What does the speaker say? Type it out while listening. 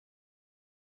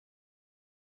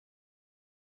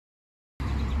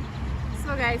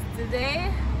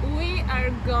Today we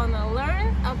are gonna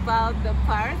learn about the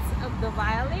parts of the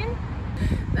violin.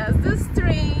 That's the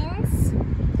strings.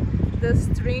 The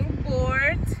string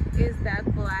board is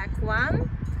that black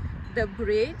one. The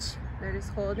bridge that is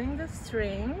holding the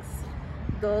strings.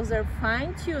 Those are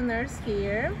fine tuners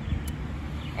here.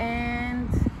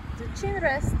 And the chin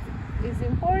rest is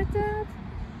important,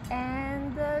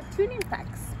 and the tuning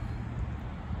packs.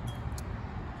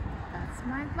 That's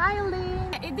my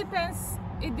violin. It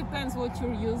depends what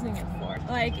you're using it for.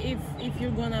 Like if you're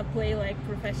gonna play like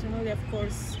professionally, of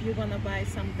course you're gonna buy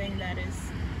something that is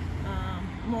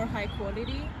more high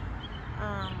quality.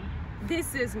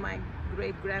 This is my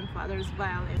great-grandfather's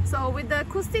violin. So with the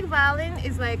acoustic violin,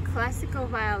 it's like classical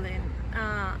violin,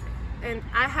 and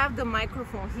I have the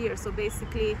microphone here, so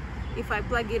basically if I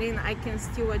plug it in I can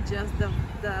still adjust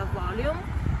the volume.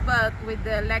 But with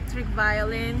the electric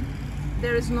violin,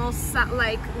 there is no sound.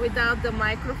 Like without the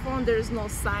microphone, there is no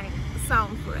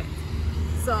sound for it.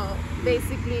 So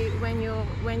basically when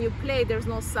you play, there's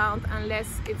no sound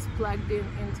unless it's plugged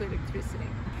into electricity.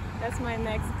 That's my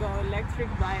next goal, electric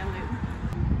violin.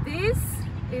 This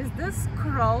is the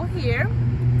scroll here.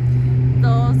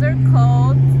 Those are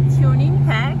called tuning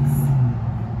packs.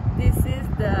 This is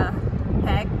the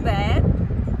pack bed.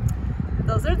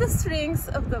 Those are the strings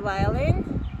of the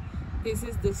violin. This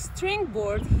is the string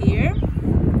board here.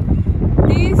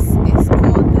 This is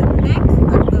called the neck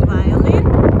of the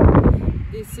violin.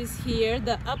 This is here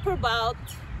the upper bout,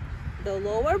 the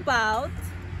lower bout.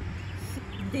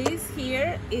 This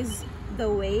here is the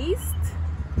waist.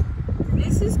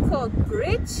 This is called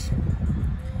bridge.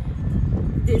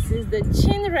 This is the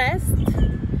chin rest.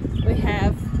 We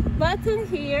have button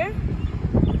here,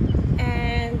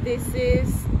 and this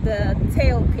is the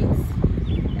tailpiece.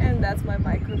 And that's my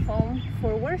microphone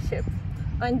for worship.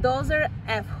 And those are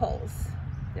F-holes,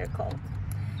 they're called.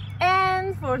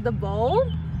 And for the bow,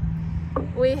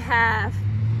 we have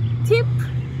tip,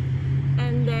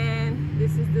 and then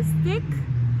this is the stick.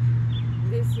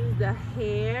 This is the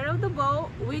hair of the bow,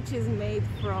 which is made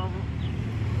from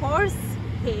horse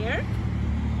hair.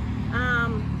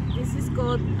 This is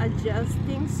called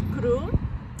adjusting screw.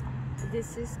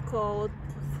 This is called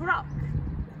frog.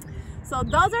 So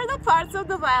those are the parts of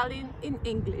the violin in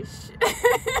English.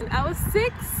 I was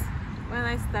 6 when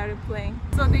I started playing.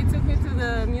 So they took me to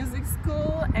the music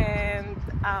school, and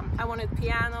I wanted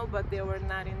piano, but there were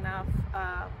not enough,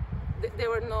 there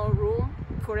were no room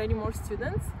for any more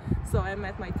students. So I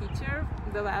met my teacher,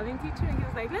 the violin teacher, and he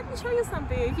was like, let me show you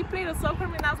something. He played a song for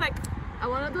me, and I was like, I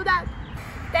want to do that.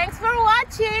 Thanks for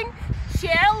watching.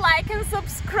 Share, like, and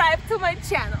subscribe to my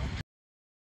channel.